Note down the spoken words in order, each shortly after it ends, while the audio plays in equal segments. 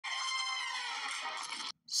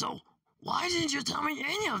So, why didn't you tell me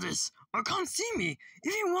any of this? Or come see me?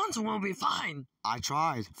 If you want to, we'll be fine. I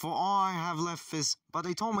tried. For all I have left, Fizz, but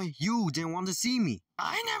they told me you didn't want to see me.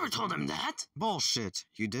 I never told them that. Bullshit.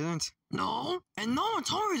 You didn't? No, and no one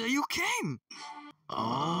told me that you came.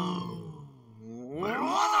 Oh. What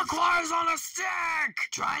the choir's on a stick?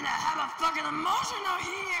 Trying to have a fucking emotion out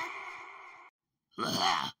here.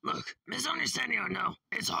 Look, misunderstanding or no,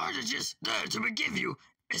 it's hard to just to forgive you.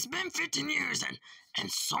 It's been 15 years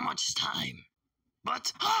and so much time.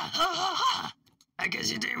 But I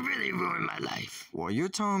guess you didn't really ruin my life. Well, you're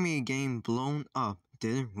telling me a game blown up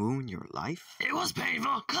didn't ruin your life? It was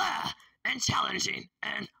painful, and challenging,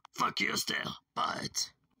 and fuck you still.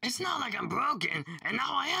 But it's not like I'm broken, and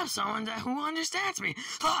now I have someone who understands me.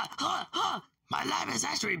 My life has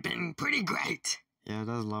actually been pretty great. Yeah,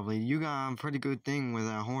 that's lovely. You got a pretty good thing with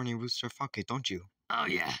that horny rooster fuck it, don't you? Oh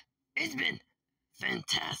yeah, it's been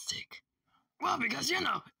fantastic. Well, because, you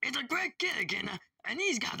know, it's a great gig, and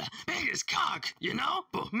he's got the biggest cock, you know?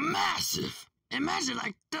 But massive. Imagine,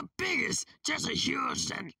 like, the biggest, just a huge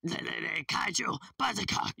kaiju, but a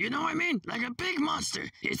cock. You know what I mean? Like a big monster.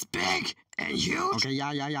 It's big and huge. Okay,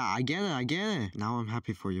 yeah. I get it. Now I'm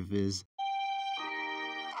happy for you, Fizz.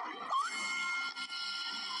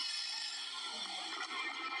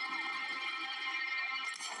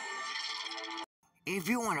 If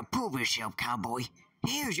you want to prove yourself, cowboy,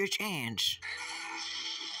 here's your chance.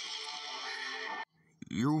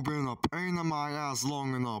 You've been a pain in my ass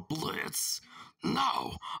long enough, Blitz.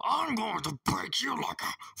 Now, I'm going to break you like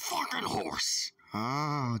a fucking horse.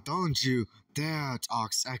 Ah, don't you dare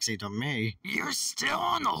talk sexy to me. You're still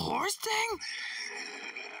on the horse thing?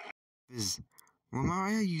 Fizz, remember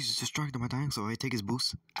I used to strike my tank so I take his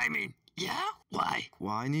boost? I mean, yeah? Why?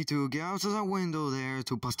 Well, I need to get out to that window there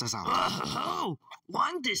to bust us out. Oh,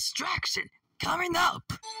 one distraction coming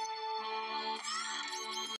up.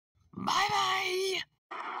 Bye-bye.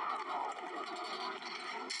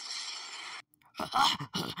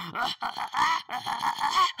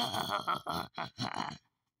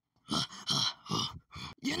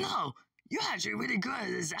 You know, you're actually really good at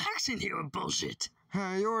this action hero bullshit.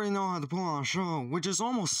 Hey, you already know how to put on a show, which is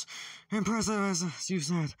almost impressive as you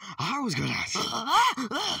said I was good at.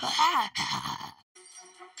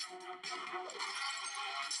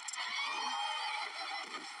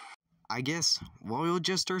 I guess royal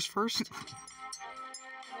jesters first.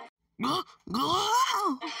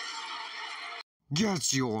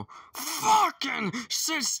 Get your fucking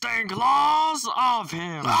shit-stained claws off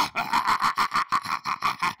him!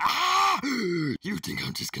 You think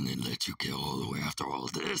I'm just gonna let you get all the way after all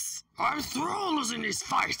this? I'm through losing these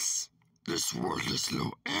fights! This worthless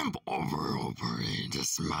little imp overrated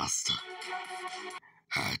this master.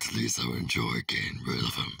 At least I enjoy getting rid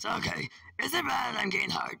of him. It's okay. Is it bad that I'm getting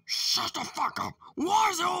hurt? Shut the fuck up! Why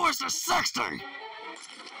is it always the sex thing?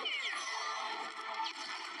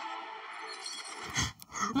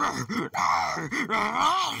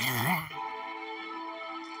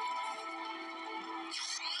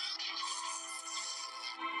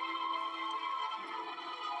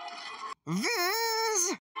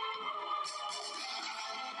 Fizz!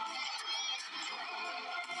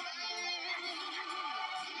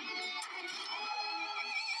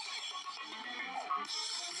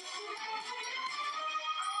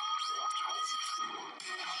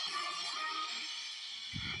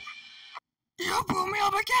 You blew me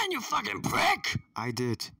up again, you fucking prick! I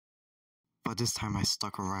did, but this time I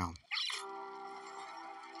stuck around.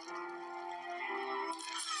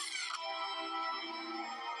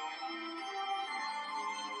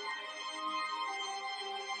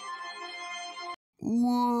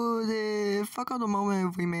 Would it fuck up the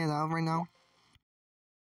moment if we made out right now?